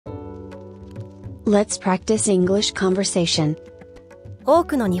Let's practice English conversation. 多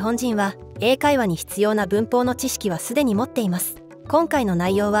くの日本人は英会話に必要な文法の知識はすでに持っています。今回の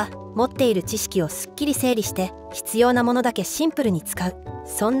内容は持っている知識をすっきり整理して必要なものだけシンプルに使う、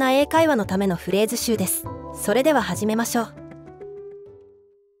そんな英会話のためのフレーズ集です。それでは始めましょう。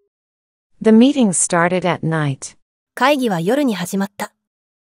The meeting started at night. 会議は夜に始まった。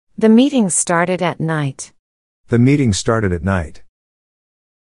The meeting started at night. The meeting started at night.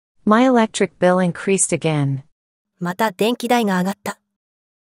 My electric bill increased again. また電気代が上がった。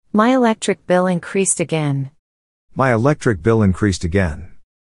My electric bill increased again. My electric bill increased again.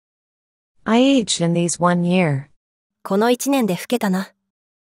 I aged in these 1 year. この1年で老けたな。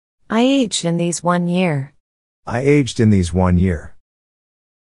I aged in these 1 year. I aged in these 1 year.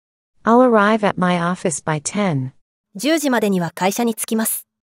 I'll arrive at my office by 10. 10時までには会社に着きます。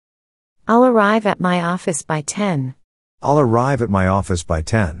I'll arrive at my office by 10. I'll arrive at my office by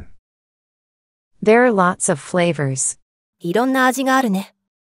 10. There are lots of flavors. いろんな味があるね。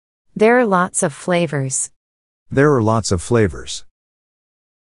There are lots of flavors. There are lots of flavors.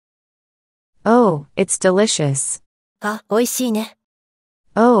 Oh, it's delicious. あ、美味しいね。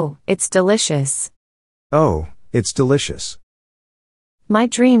Oh, it's delicious. Oh, it's delicious. My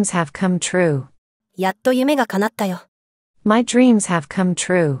dreams have come true. やっと夢が叶ったよ。My dreams have come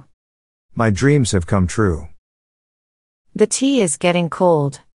true. My dreams have come true. The tea is getting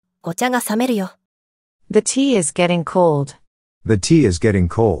cold. お茶が冷めるよ。The tea is getting cold. The tea is getting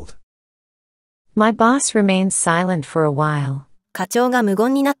cold. My boss remains silent for a while. 課長が無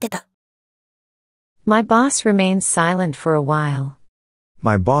言になってた。My boss remains silent for a while.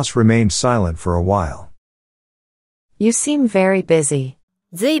 My boss remained silent for a while. You seem very busy.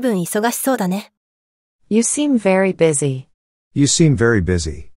 ずいぶん忙しそうだね。You seem very busy. You seem very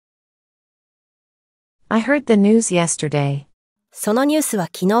busy. I heard the news yesterday. そのニュースは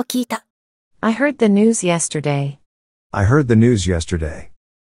昨日聞いた。I heard the news yesterday. I heard the news yesterday.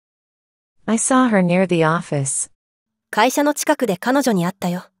 I saw her near the office. 会社の近くで彼女に会った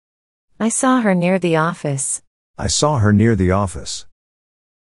よ。I saw her near the office. I saw her near the office.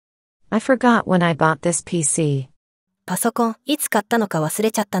 I forgot when I bought this PC. パソコン、いつ買ったのか忘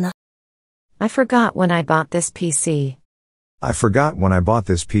れちゃったな。I forgot when I bought this PC. I forgot when I bought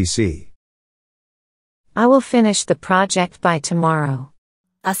this PC. I will finish the project by tomorrow.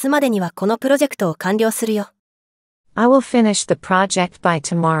 明日までにはこのプロジェクトを完了するよ。I will finish the project by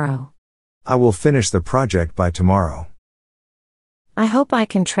tomorrow. I will finish the project by tomorrow. I hope I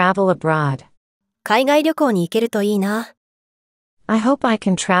can travel abroad. 海外旅行に行けるといいな。I hope I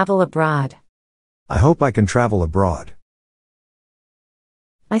can travel abroad. I hope I can travel abroad.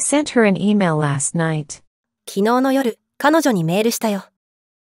 I sent her an email last night. 昨日の夜、彼女にメールしたよ。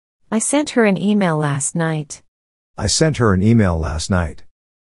I sent her an email last night. I sent her an email last night.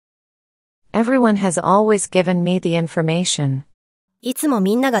 Everyone has always given me the information. いつも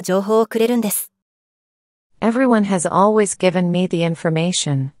みんなが情報をくれるんです。Everyone has always given me the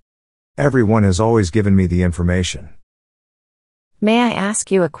information. Everyone has always given me the information. May I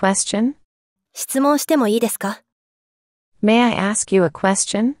ask you a question? 質問してもいいですか？ May I ask you a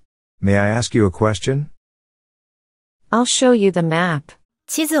question? May I ask you a question? I'll show you the map.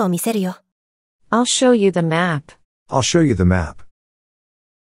 地図を見せるよ。I'll show you the map. I'll show you the map.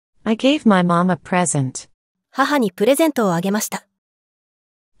 I gave my mom a present. 母にプレゼントをあげました。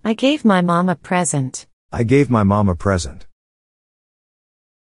I gave my mom a present. I gave my mom a present.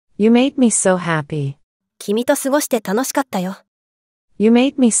 You made me so happy. 君と過ごして楽しかったよ。You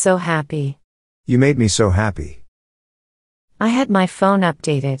made me so happy. You made me so happy. I had my phone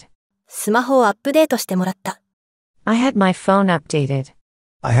updated. スマホをアップデートしてもらった。I had my phone updated.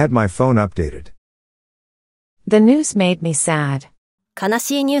 I had my phone updated. The news made me sad. 悲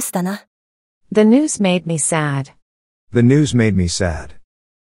しいニュースだな。The news made me sad. The news made me sad.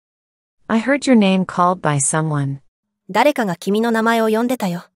 I heard your name called by someone. 誰かが君の名前を呼んでた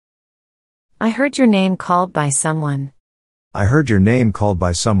よ。I heard your name called by someone. I heard your name called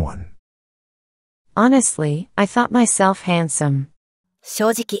by someone. Honestly, I thought myself handsome. 正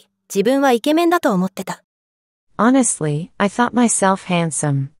直、自分はイケメンだと思ってた。Honestly, I thought myself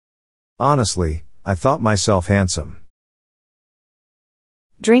handsome. Honestly, I thought myself handsome.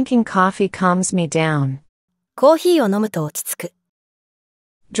 Drinking coffee calms me down. コーヒーを飲むと落ち着く。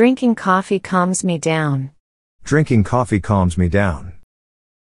Drinking coffee calms me down. Drinking coffee calms me down.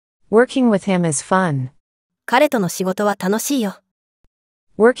 Working with him is fun. 彼との仕事は楽しいよ。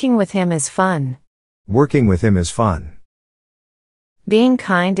Working with him is fun. Working with him is fun. Being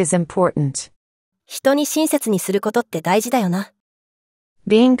kind is important. 人に親切にすることって大事だよな。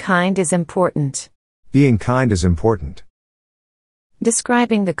Being kind is important. Being kind is important.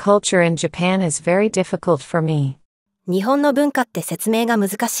 Describing the culture in Japan is very difficult for me. 日本の文化って説明が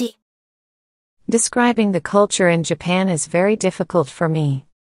難しい。Describing the culture in Japan is very difficult for me.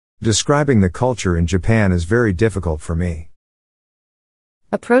 Describing the culture in Japan is very difficult for me.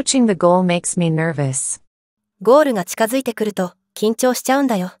 Approaching the goal makes me nervous. ゴールが近づいてくると緊張しちゃうん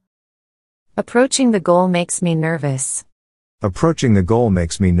だよ。Approaching the goal makes me nervous. Approaching the goal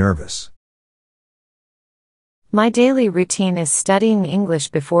makes me nervous. My daily routine is studying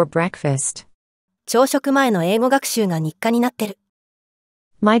English before breakfast. 朝食前の英語学習が日課になってる。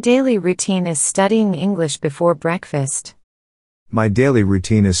My daily routine is studying English before breakfast. My daily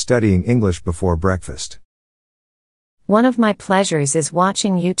routine is studying English before breakfast. One of my pleasures is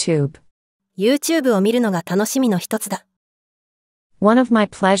watching YouTube. YouTube を見るのが楽しみの一つだ。One of my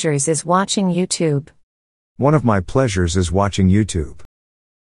pleasures is watching YouTube. One of my pleasures is watching YouTube.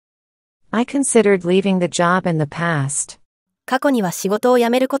 I considered leaving the job in the past. 過去には仕事を辞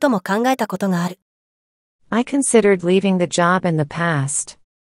めることも考えたことがある。I considered leaving the job in the past.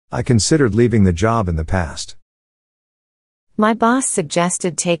 I considered leaving the job in the past. My boss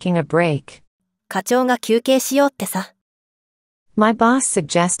suggested taking a break. 課長が休憩しようってさ。My boss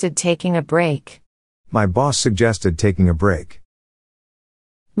suggested taking a break. My boss suggested taking a break.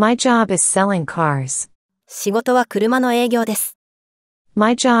 My job is selling cars. 仕事は車の営業です。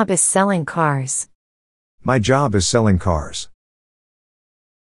My job is selling cars. My job is selling cars.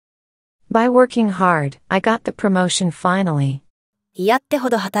 By working hard, I got the promotion finally. 嫌ってほ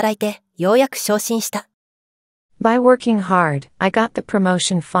ど働いて、ようやく昇進した。By working hard, I got the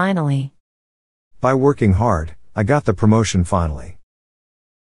promotion finally. By working hard, I got the promotion finally.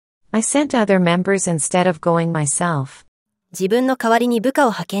 I sent other members instead of going myself. 自分の代わりに部下を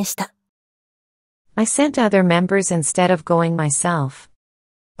派遣した。I sent other members instead of going myself.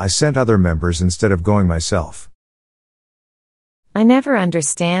 I sent other members instead of going myself. I never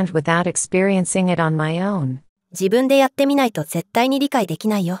understand without experiencing it on my own. 自分でやってみないと絶対に理解でき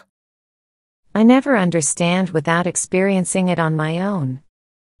ないよ。I never understand without experiencing it on my own.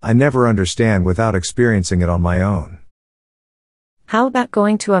 I never understand without experiencing it on my own. How about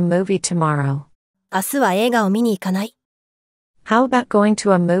going to a movie tomorrow? 明日は映画を見に行かない。How about going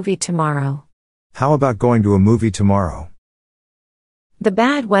to a movie tomorrow? How about going to a movie tomorrow? The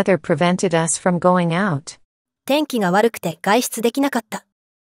bad weather prevented us from going out. 天気が悪くて外出できなかった。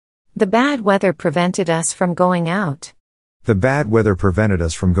The bad weather prevented us from going out. The bad weather prevented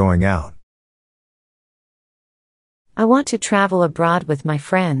us from going out. I want to travel abroad with my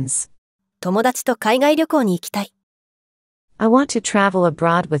friends. 友達と海外旅行に行きたい。I want to travel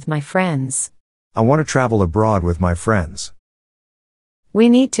abroad with my friends. I want to travel abroad with my friends. We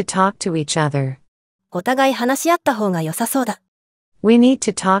need to talk to each other. お互い話し合った方が良さそうだ。We need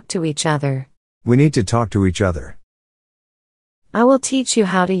to talk to each other. We need to talk to each other. I will teach you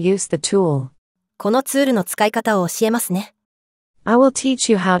how to use the tool. このツールの使い方を教えますね。I will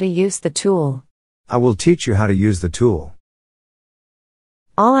teach you how to use the tool. I will teach you how to use the tool.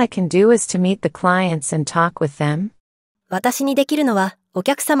 All I can do is to meet the clients and talk with them. 私にできるのは、お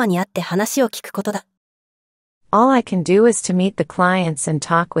客様に会って話を聞くことだ。All I can do is to meet the clients and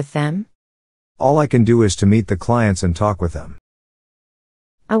talk with them. All I can do is to meet the clients and talk with them.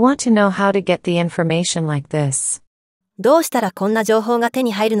 I want to know how to get the information like this. どうしたらこんな情報が手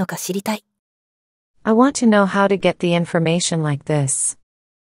に入るのか知りたい。I want to know how to get the information like this.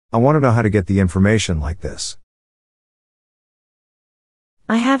 I want to know how to get the information like this.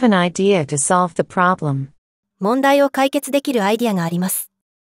 I have an idea to solve the problem. 問題を解決できるアイディアがあります。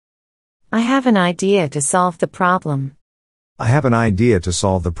I have an idea to solve the problem. I have an idea to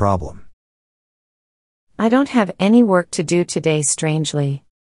solve the problem. I don't have any work to do today, strangely.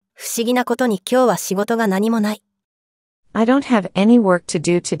 不思議なことに今日は仕事が何もない。I don't have any work to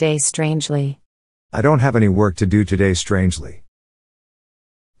do today, strangely. I don't have any work to do today, strangely.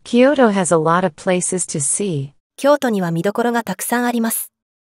 Kyoto has a lot of places to see. 京都には見どころがたくさんあります。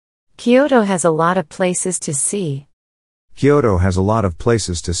Kyoto has a lot of places to see. Kyoto has a lot of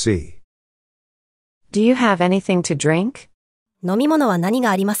places to see. Do you have anything to drink? 飲み物は何が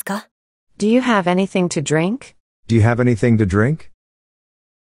ありますか？ Do you have anything to drink? Do you have anything to drink?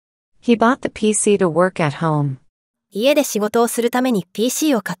 He bought the PC to work at home. 家で仕事をするために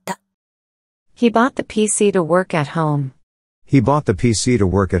PC を買った。He bought the PC to work at home. He bought the PC to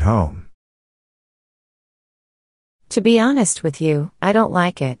work at home. To be honest with you, I don't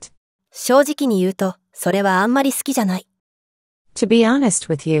like it. 正直に言うと、それはあんまり好きじゃない。To be honest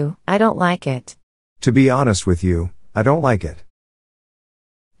with you, I don't like it. To be honest with you, I don't like it.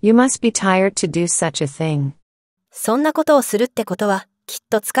 You must be tired to do such a thing. そんなことをするってことは、きっ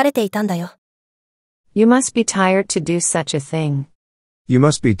と疲れていたんだよ。You must be tired to do such a thing. You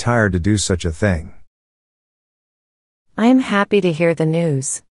must be tired to do such a thing. I am happy to hear the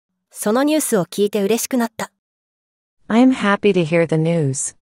news. そのニュースを聞いて嬉しくなった。I am happy to hear the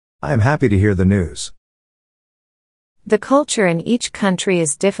news. I am happy to hear the news. The culture in each country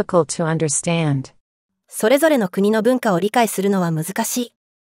is difficult to understand. それぞれの国の文化を理解するのは難しい。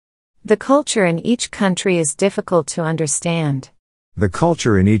The culture in each country is difficult to understand. The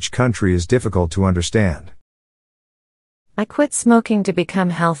culture in each country is difficult to understand. I quit smoking to become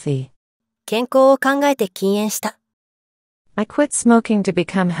healthy. 健康を考えて禁煙した。I quit smoking to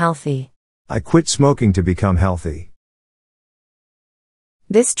become healthy. I quit smoking to become healthy.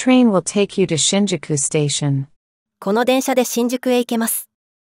 This train will take you to Shinjuku Station. この電車で新宿へ行けます。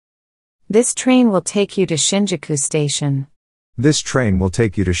This train will take you to Shinjuku Station. This train will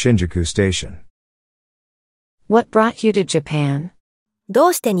take you to Shinjuku Station. What brought you to Japan? ど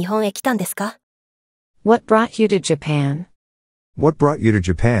うして日本へ来たんですか？ What brought you to Japan? What brought you to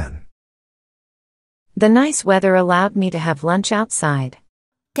Japan? The nice weather allowed me to have lunch outside.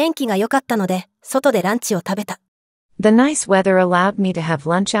 天気が良かったので、外でランチを食べた。The nice weather allowed me to have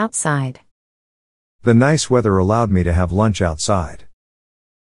lunch outside. The nice weather allowed me to have lunch outside.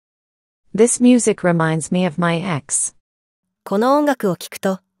 This music reminds me of my ex. この音楽を聴く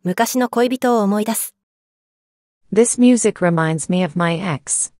と、昔の恋人を思い出す。This music reminds me of my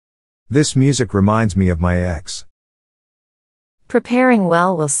ex. This music reminds me of my ex. Preparing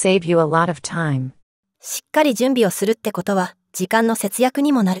well will save you a lot of time. しっかり準備をするってことは、時間の節約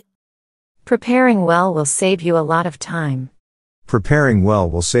にもなる。Preparing well will save you a lot of time. Preparing well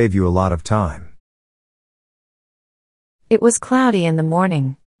will save you a lot of time. It was cloudy in the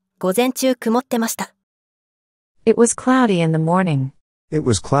morning. 午前中曇ってました。It was cloudy in the morning. It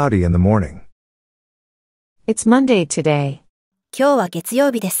was cloudy in the morning. It's Monday today. 今日は月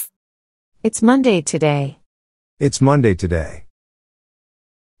曜日です。It's Monday today. It's Monday today.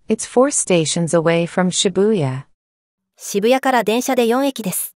 It's 4 stations away from Shibuya. 渋谷から電車で4駅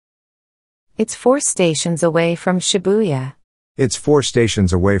です。It's 4 stations away from Shibuya. It's 4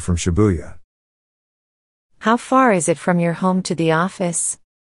 stations away from Shibuya. How far is it from your home to the office?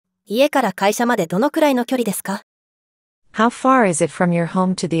 家から会社までどのくらいの距離ですか？ How far is it from your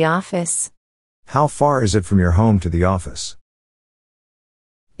home to the office? How far is it from your home to the office?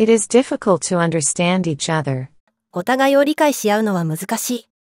 It is difficult to understand each other. お互いを理解し合うのは難しい。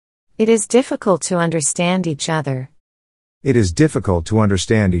It is difficult to understand each other. It is difficult to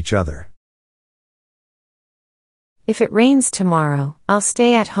understand each other. If it rains tomorrow, I'll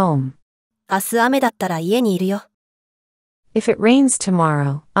stay at home. 明日雨だったら家にいるよ。If it rains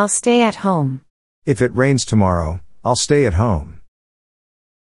tomorrow, I'll stay at home. If it rains tomorrow, I'll stay at home.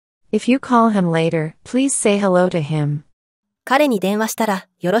 If you call him later, please say hello to him. 彼に電話したら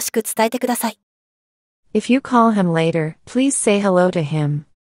よろしく伝えてください。If you call him later, please say hello to him.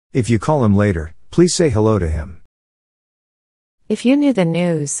 If you call him later, please say hello to him. If you knew the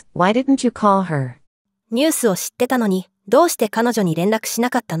news, why didn't you call her? ニュースを知ってたのに、どうして彼女に連絡しな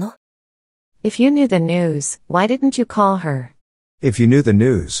かったの？ If you knew the news, why didn't you call her? If you knew the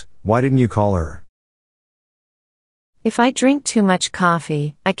news, why didn't you call her? If I drink too much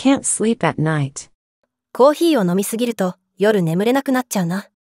coffee, I can't sleep at night. コーヒーを飲みすぎると、夜眠れなくなっちゃうな。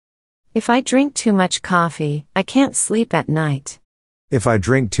If I drink too much coffee, I can't sleep at night. If I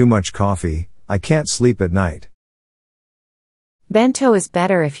drink too much coffee, I can't sleep at night. Bento is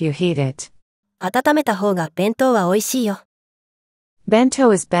better if you heat it. 温めた方が弁当は美味しいよ。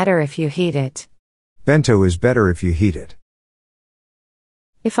Bento is better if you heat it. Bento is better if you heat it.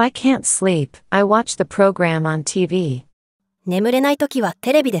 If I can't sleep, I watch the program on TV. 眠れないときは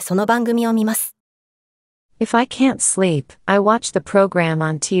テレビでその番組を見ます。If I can't sleep, I watch the program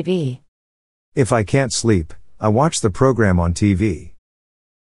on TV. If I can't sleep, I watch the program on TV.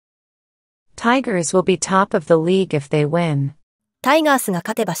 Tigers will be top of the league if they win. タイガースが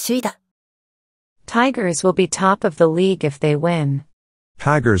勝てば首位だ。Tigers will be top of the league if they win.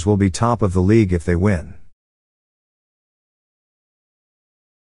 Tigers will be top of the league if they win.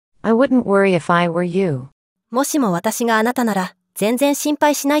 I wouldn't worry if I were you. もしも私があなたなら、全然心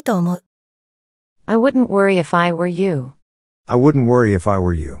配しないと思う。I wouldn't worry if I were you. I wouldn't worry if I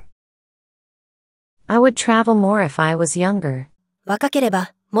were you. I would travel more if I was younger. 若けれ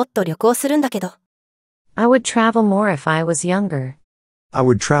ば、もっと旅行するんだけど。I would travel more if I was younger. I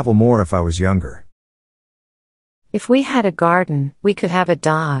would travel more if I was younger. If we had a garden, we could have a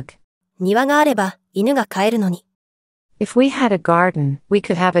dog. 庭があれば、犬が飼えるのに。If we had a garden, we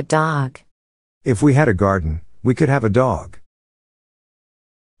could have a dog. If we had a garden, we could have a dog.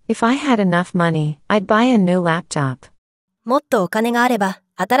 If I had enough money, I'd buy a new laptop. もっとお金があれば、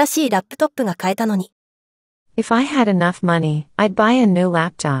新しいラップトップが買えたのに。If I had enough money, I'd buy a new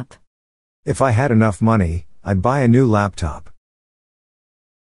laptop. If I had enough money, I'd buy a new laptop.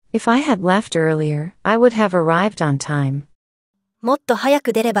 If I had left earlier, I would have arrived on time. もっと早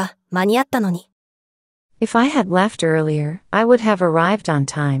く出れば間に合ったのに。If I had left earlier, I would have arrived on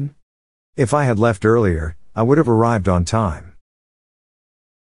time. If I had left earlier, I would have arrived on time.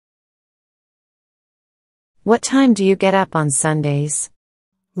 What time do you get up on Sundays?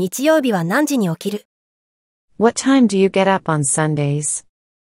 日曜日は何時に起きる？ What time do you get up on Sundays?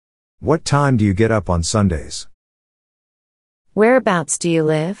 What time do you get up on Sundays? Whereabouts do you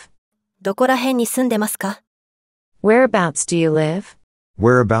live? どこら辺に住んでますか？ Whereabouts do you live?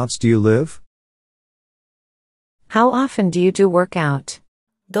 Whereabouts do you live? How often do you do workout?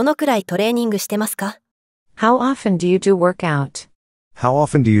 どのくらいトレーニングしてますか？ How often do you do workout? How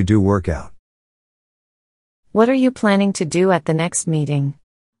often do you do workout? What are you planning to do at the next meeting?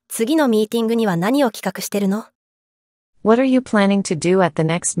 次のミーティングには何を企画してるの？ What are you planning to do at the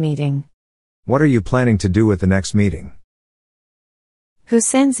next meeting? What are you planning to do at the next meeting? Who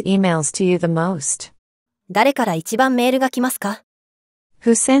sends emails to you the most? 誰から一番メールが来ますか？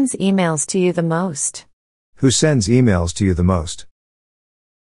 Who sends emails to you the most? Who sends emails to you the most?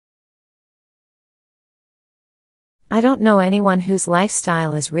 I don't know anyone whose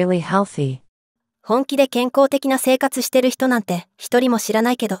lifestyle is really healthy. 本気で健康的な生活してる人なんて一人も知ら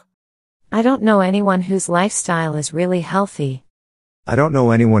ないけど。I don't know anyone whose lifestyle is really healthy. I don't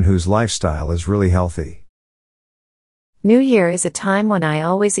know anyone whose lifestyle is really healthy. New Year is a time when I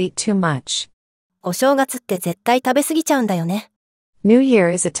always eat too much. お正月って絶対食べ過ぎちゃうんだよね。New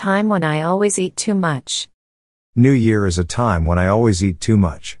Year is a time when I always eat too much. New Year is a time when I always eat too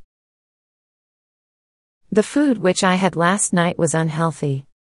much. The food which I had last night was unhealthy.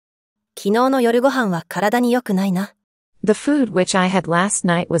 昨日の夜ご飯は体に良くないな。The food which I had last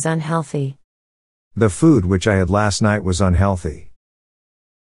night was unhealthy. The food which I had last night was unhealthy.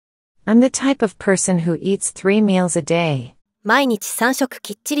 I'm the type of person who eats 3 meals a day. 毎日3食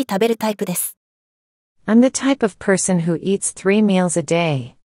きっちり食べるタイプです。I'm the type of person who eats 3 meals a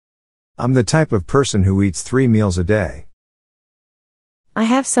day. I'm the type of person who eats 3 meals a day. I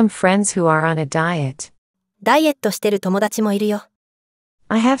have some friends who are on a diet. ダイエットしてる友達もいるよ。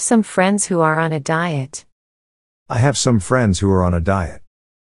I have some friends who are on a diet. I have some friends who are on a diet.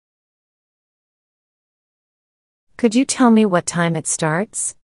 Could you tell me what time it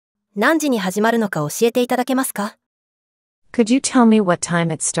starts? 何時に始まるのか教えていただけますか？ Could you tell me what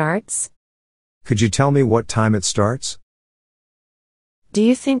time it starts? Could you tell me what time it starts? Do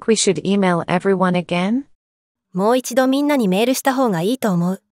you think we should email everyone again? もう一度みんなにメールした方がいいと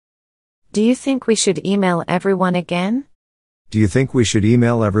思う。Do you think we should email everyone again? Do you think we should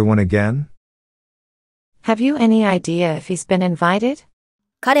email everyone again? Have you any idea if he's been invited?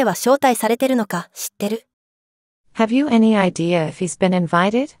 彼は招待されてるのか知ってる？ Have you any idea if he's been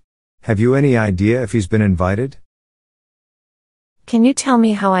invited? Have you any idea if he's been invited? Can you tell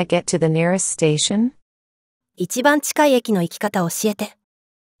me how I get to the nearest station? 一番近い駅の行き方を教えて。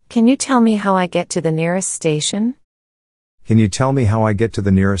Can you tell me how I get to the nearest station? Can you tell me how I get to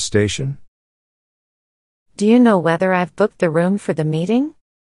the nearest station? Do you know whether I've booked the room for the meeting?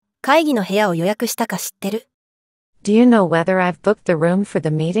 会議の部屋を予約したか知ってる？ Do you know whether I've booked the room for the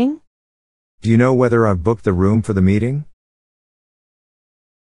meeting? Do you know whether I've booked the room for the meeting?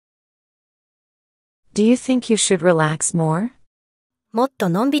 Do you think you should relax more? もっと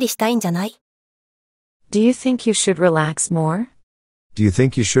のんびりしたいんじゃない？ Do you think you should relax more? Do you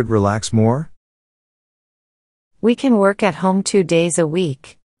think you should relax more? We can work at home 2 days a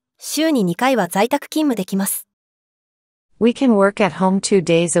week. 週に2回は在宅勤務できます。We can work at home 2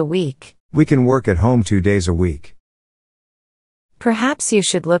 days a week. We can work at home 2 days a week. Perhaps you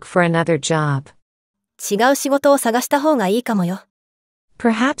should look for another job. 違う仕事を探した方がいいかもよ。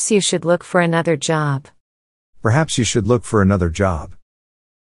Perhaps you should look for another job. Perhaps you should look for another job.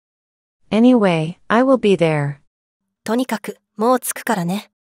 Anyway, I will be there. とにかく、もう着くからね。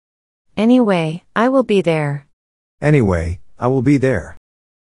Anyway, I will be there. Anyway, I will be there.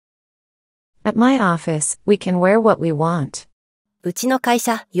 At my office, we can wear what we want. うちの会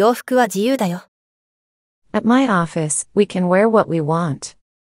社、洋服は自由だよ。At my office, we can wear what we want.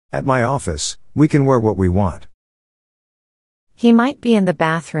 At my office, we can wear what we want. He might be in the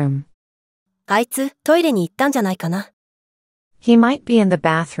bathroom. あいつ、トイレに行ったんじゃないかな。He might be in the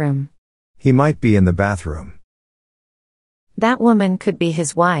bathroom. He might be in the bathroom. That woman could be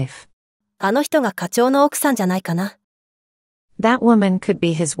his wife. あの人が課長の奥さんじゃないかな。That woman could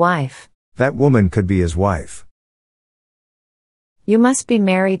be his wife. That woman could be his wife. You must be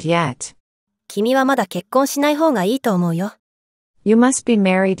married yet. 君はまだ結婚しない方がいいと思うよ。You must be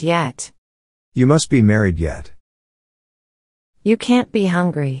married yet. You must be married yet. You can't be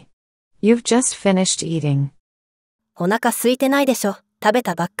hungry. You've just finished eating. お腹空いてないでしょ。食べ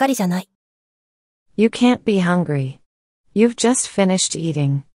たばっかりじゃない。You can't be hungry. You've just finished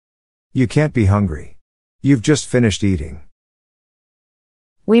eating. You can't be hungry. You've just finished eating.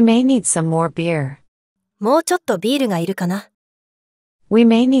 We may need some more beer. もうちょっとビールがいるかな。We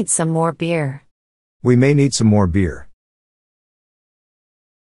may need some more beer. We may need some more beer.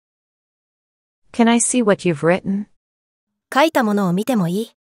 Can I see what you've written? 書いたものを見てもい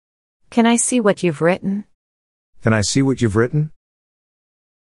い？ Can I see what you've written? Can I see what you've written?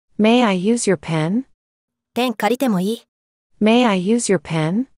 May I use your pen? ペン借りてもいい？ May I use your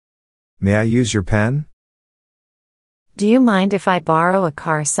pen? May I use your pen? Do you mind if I borrow a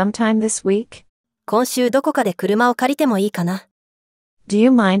car sometime this week? 今週どこかで車を借りてもいいかな？ Do you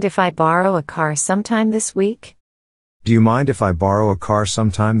mind if I borrow a car sometime this week? Do you mind if I borrow a car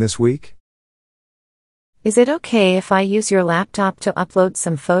sometime this week? Is it okay if I use your laptop to upload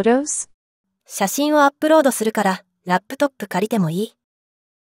some photos? 写真をアップロードするから、ラップトップ借りてもいい？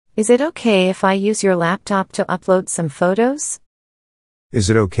 Is it okay if I use your laptop to upload some photos? Is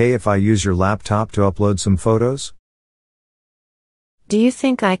it okay if I use your laptop to upload some photos? Do you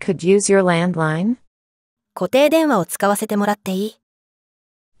think I could use your landline? 固定電話を使わせてもらっていい？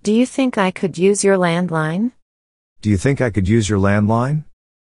 Do you think I could use your landline? Do you think I could use your landline?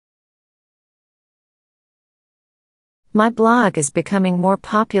 My blog is becoming more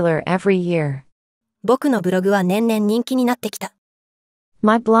popular every year. 僕のブログは年々人気になってきた。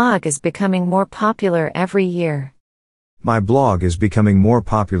My blog is becoming more popular every year. My blog is becoming more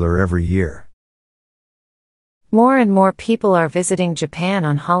popular every year. More and more people are visiting Japan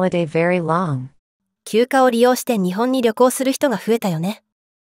on holiday very long. 休暇を利用して日本に旅行する人が増えたよね。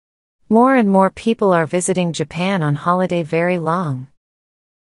More and more people are visiting Japan on holiday very long.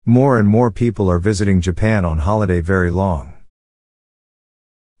 More and more people are visiting Japan on holiday very long.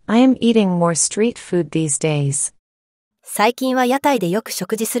 I am eating more street food these days. 最近は屋台でよく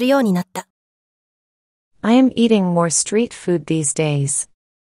食事するようになった。I am eating more street food these days.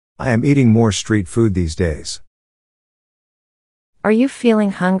 I am eating more street food these days. Are you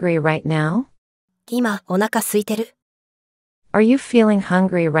feeling hungry right now? 今、お腹空いてる？ Are you feeling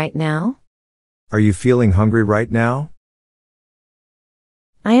hungry right now? Are you feeling hungry right now?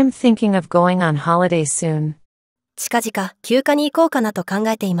 I am thinking of going on holiday soon. 近々、休暇に行こうかなと考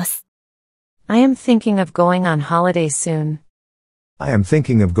えています。I am thinking of going on holiday soon. I am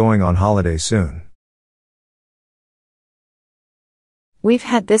thinking of going on holiday soon. We've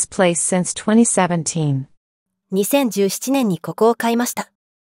had this place since 2017. 2017年にここを買いました。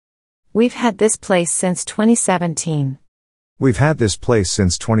We've had this place since 2017. We've had this place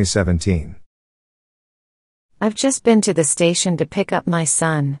since 2017. I've just been to the station to pick up my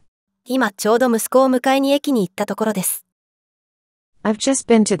son. 今ちょうど息子を迎えに駅に行ったところです。I've just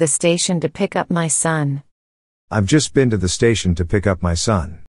been to the station to pick up my son. I've just been to the station to pick up my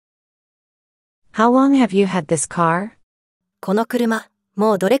son. How long have you had this car? この車、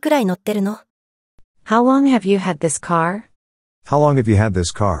もうどれくらい乗ってるの？ How long have you had this car? How long have you had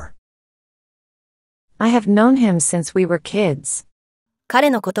this car? I have known him since we were kids. 彼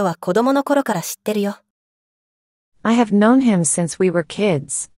のことは子供の頃から知ってるよ。I have known him since we were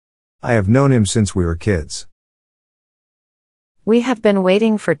kids. I have known him since we were kids. We have been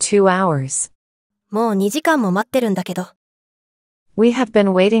waiting for 2 hours. もう2時間も待ってるんだけど。We have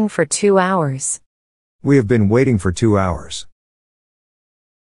been waiting for 2 hours. We have been waiting for 2 hours.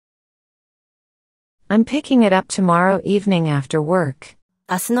 I'm picking it up tomorrow evening after work.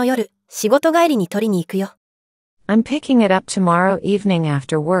 明日の夜、仕事帰りに取りに行くよ。I'm picking it up tomorrow evening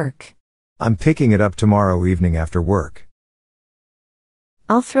after work. I'm picking it up tomorrow evening after work.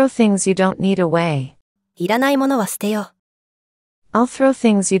 I'll throw things you don't need away. いらないものは捨てよう。I'll throw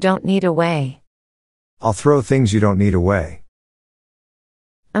things you don't need away. I'll throw things you don't need away.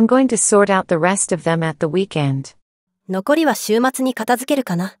 I'm going to sort out the rest of them at the weekend. 残りは週末に片付ける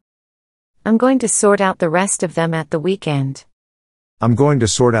かな。I'm going to sort out the rest of them at the weekend. I'm going to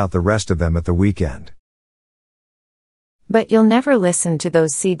sort out the rest of them at the weekend. But you'll never listen to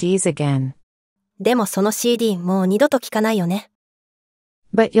those CDs again. でもその CD もう二度と聞かないよね。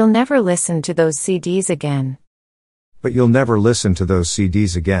But you'll never listen to those CDs again. But you'll never listen to those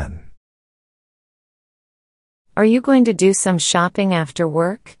CDs again. Are you going to do some shopping after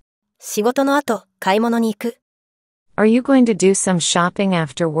work? 仕事の後、買い物に行く。Are you going to do some shopping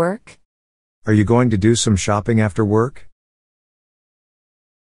after work? Are you going to do some shopping after work?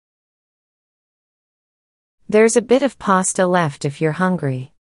 There's a bit of pasta left if you're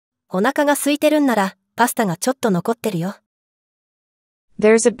hungry. お腹が空いてるんなら、パスタがちょっと残ってるよ。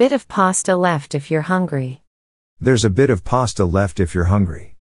There's a bit of pasta left if you're hungry. There's a bit of pasta left if you're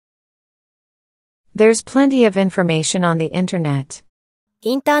hungry. There's plenty of information on the internet.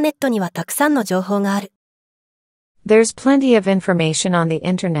 インターネットにはたくさんの情報がある。There's plenty of information on the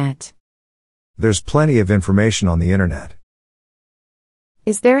internet. There's plenty of information on the internet.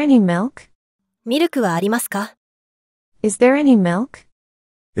 Is there any milk? ミルクはありますか？ Is there any milk?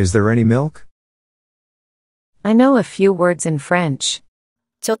 Is there any milk? I know a few words in French.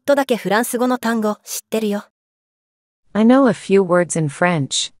 ちょっとだけフランス語の単語知ってるよ。I know a few words in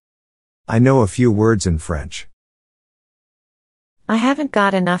French. I know a few words in French. I haven't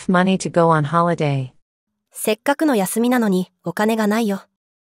got enough money to go on holiday. せっかくの休みなのにお金がないよ。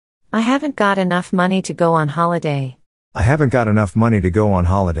I haven't got enough money to go on holiday. I haven't got enough money to go on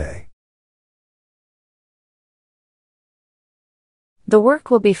holiday. The work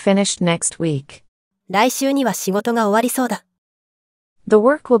will be finished next week. 来週には仕事が終わりそうだ。The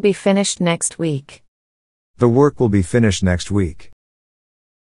work will be finished next week. The work will be finished next week.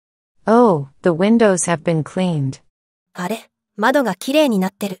 Oh, the windows have been cleaned. あれ、窓がきれいにな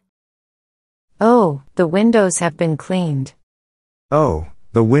ってる。Oh, the windows have been cleaned. Oh,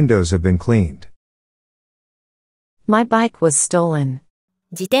 the windows have been cleaned. My bike was stolen.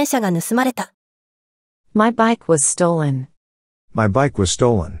 自転車が盗まれた。My bike was stolen. My bike was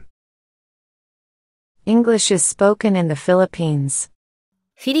stolen. English is spoken in the Philippines.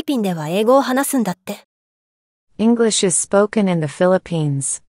 フィリピンでは英語を話すんだって。English is spoken in the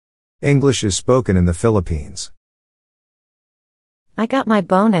Philippines. English is spoken in the Philippines. I got my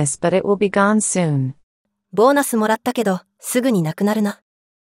bonus, but it will be gone soon. ボーナスもらったけど、すぐになくなるな。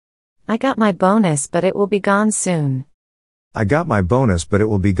I got my bonus, but it will be gone soon. I got my bonus, but it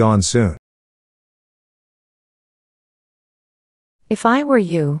will be gone soon. If I were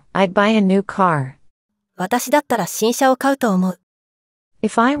you, I'd buy a new car. 私だったら新車を買うと思う。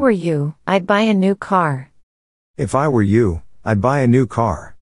If I were you, I'd buy a new car. If I were you, I'd buy a new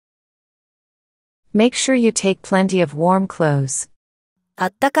car. Make sure you take plenty of warm clothes. あ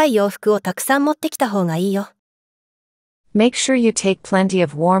ったかい洋服をたくさん持ってきた方がいいよ。Make sure you take plenty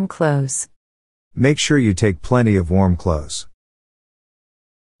of warm clothes. Make sure you take plenty of warm clothes.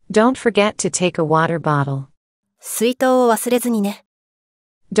 Don't forget to take a water bottle. 水筒を忘れずにね。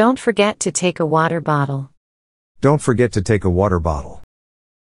Don't forget to take a water bottle. Don't forget to take a water bottle.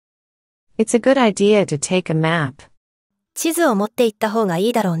 It's a good idea to take a map. 地図を持って行った方がい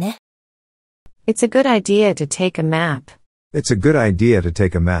いだろうね。It's a good idea to take a map. It's a good idea to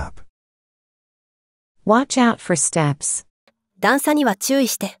take a map. Watch out for steps. 段差には注意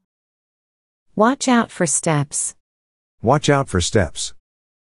して。Watch out for steps. Watch out for steps.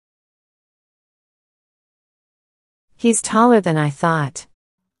 He's taller than I thought.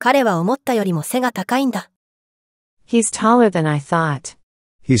 彼は思ったよりも背が高いんだ。He's taller than I thought.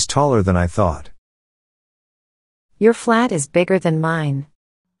 He's taller than I thought. Your flat is bigger than mine.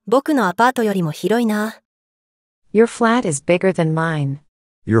 僕のアパートよりも広いな。Your flat is bigger than mine.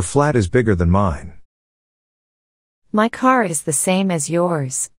 Your flat is bigger than mine. My car is the same as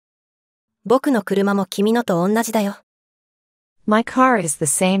yours. 僕の車も君のと同じだよ。My car is the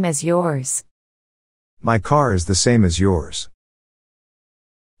same as yours. My car is the same as yours.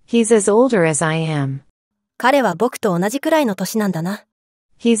 He's as older as I am. 彼は僕と同じくらいの年なんだな。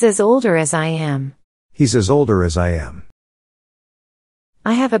He's as older as I am. He's as older as I am.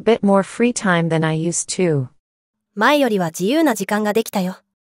 I have a bit more free time than I used to. 前よりは自由な時間ができたよ。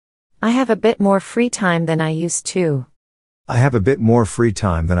I have a bit more free time than I used to. I have a bit more free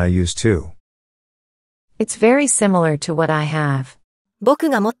time than I used to. It's very similar to what I have.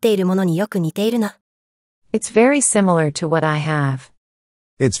 僕が持っているものによく似ているな。It's very similar to what I have.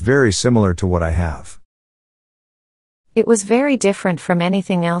 It's very similar to what I have. It was very different from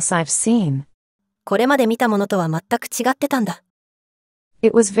anything else I've seen. これまで見たものとは全く違ってたんだ。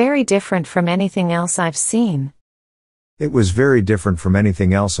It was very different from anything else I've seen. It was very different from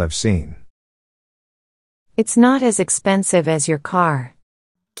anything else I've seen. It's not as expensive as your car.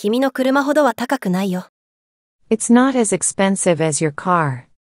 君の車ほどは高くないよ。It's not as expensive as your car.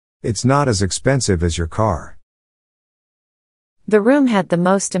 It's not as expensive as your car. The room had the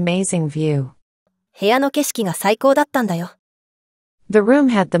most amazing view. 部屋の景色が最高だったんだよ。The room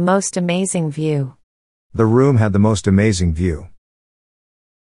had the most amazing view. The room had the most amazing view.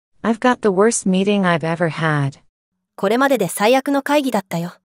 I've got the worst meeting I've ever had. これまでで最悪の会議だった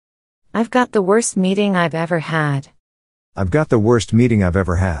よ。I've got the worst meeting I've ever had. I've got the worst meeting I've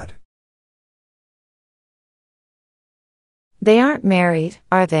ever had. They aren't married,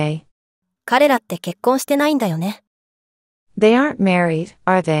 are they? 彼らって結婚してないんだよね。They aren't married,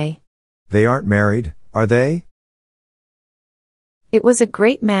 are they? They aren't married, are they? It was a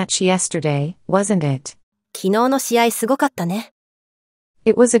great match yesterday, wasn't it? 昨日の試合すごかったね。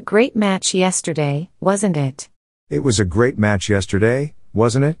It was a great match yesterday, wasn't it? It was a great match yesterday,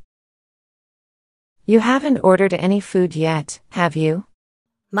 wasn't it? You haven't ordered any food yet, have you?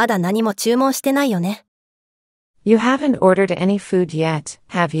 まだ何も注文してないよね。You haven't ordered any food yet,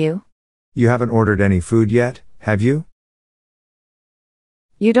 have you? You haven't ordered any food yet, have you?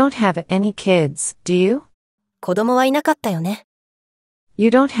 You don't have any kids, do you? 子供はいなかったよね。You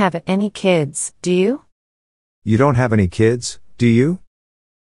don't have any kids, do you? You don't have any kids, do you?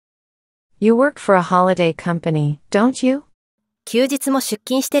 You work for a holiday company, don't you? 休日も出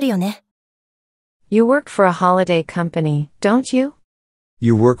勤してるよね。You work for a holiday company, don't you?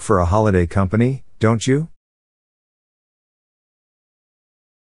 You work for a holiday company, don't you?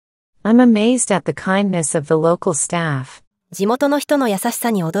 I'm amazed at the kindness of the local staff. 地元の人の優し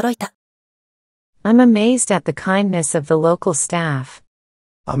さに驚いた。I'm amazed at the kindness of the local staff.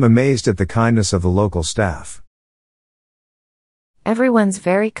 I'm amazed at the kindness of the local staff. Everyone's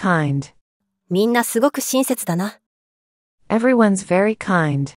very kind. みんなすごく親切だな。Everyone's very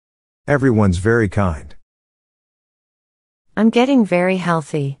kind. Everyone's very kind. I'm getting very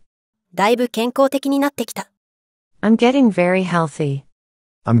healthy. だいぶ健康的になってきた。I'm getting very healthy.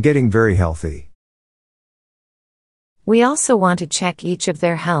 I'm getting very healthy. We also want to check each of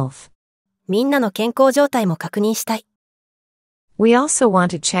their health. みんなの健康状態も確認したい。We also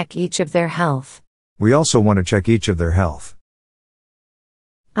want to check each of their health. We also want to check each of their health.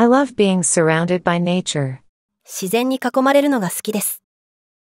 I love being surrounded by nature. 自然に囲まれるのが好きです。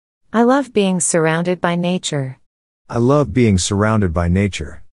I love being surrounded by nature. I love being surrounded by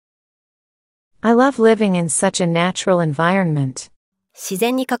nature. I love living in such a natural environment. 自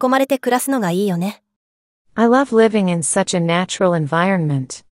然に囲まれて暮らすのがいいよね。I love living in such a natural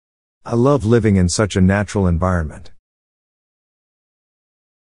environment. I love living in such a natural environment.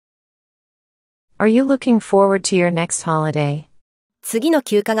 Are you looking forward to your next holiday? 次の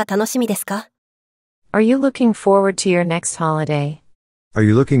休暇が楽しみですか？ Are you looking forward to your next holiday? Are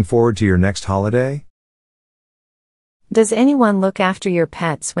you looking forward to your next holiday? Does anyone look after your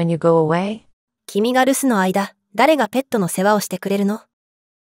pets when you go away? 君が留守の間、誰がペットの世話をしてくれるの？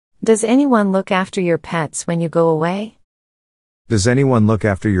 Does anyone look after your pets when you go away? Does anyone look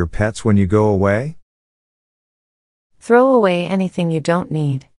after your pets when you go away? Throw away anything you don't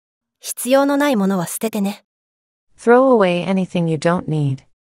need. 必要のないものは捨ててね。Throw away anything you don't need.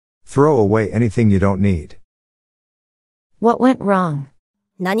 Throw away anything you don't need. What went wrong?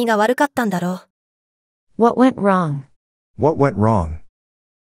 何が悪かったんだろう。What went wrong? What went wrong?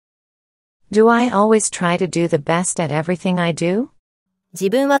 Do I always try to do the best at everything I do? 自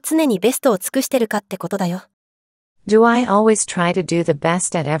分は常にベストを尽くしてるかってことだよ。Do I always try to do the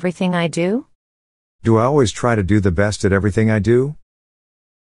best at everything I do? Do I always try to do the best at everything I do?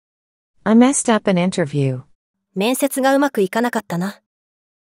 I messed up an interview. 面接がうまくいかなかったな。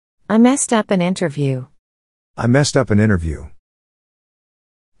I messed up an interview. I messed up an interview.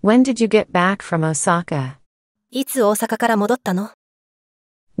 When did you get back from Osaka? いつ大阪から戻ったの？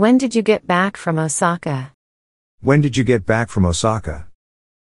 When did you get back from Osaka? When did you get back from Osaka?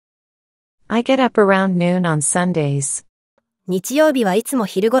 I get up around noon on Sundays. 日曜日はいつも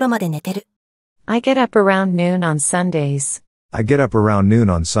昼頃まで寝てる。I get up around noon on Sundays. I get up around noon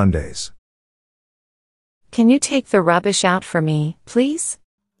on Sundays. Can you take the rubbish out for me, please?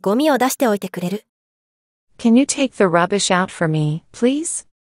 ゴミを出しておいてくれる？ Can you take the rubbish out for me, please?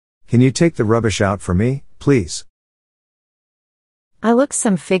 Can you take the rubbish out for me, please? I looked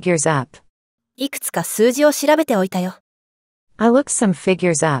some figures up. いくつか数字を調べておいたよ。I looked some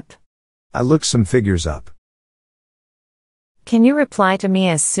figures up. I looked some figures up. Can you reply to me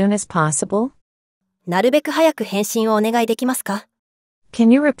as soon as possible? なるべく早く返信をお願いできますか？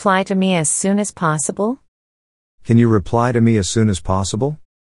 Can you reply to me as soon as possible? Can you reply to me as soon as possible?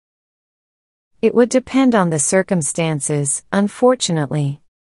 It would depend on the circumstances, unfortunately.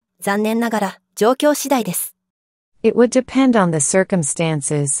 残念ながら、状況次第です。It would depend on the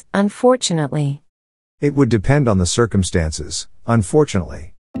circumstances, unfortunately. It would depend on the circumstances,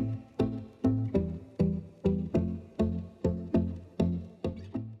 unfortunately.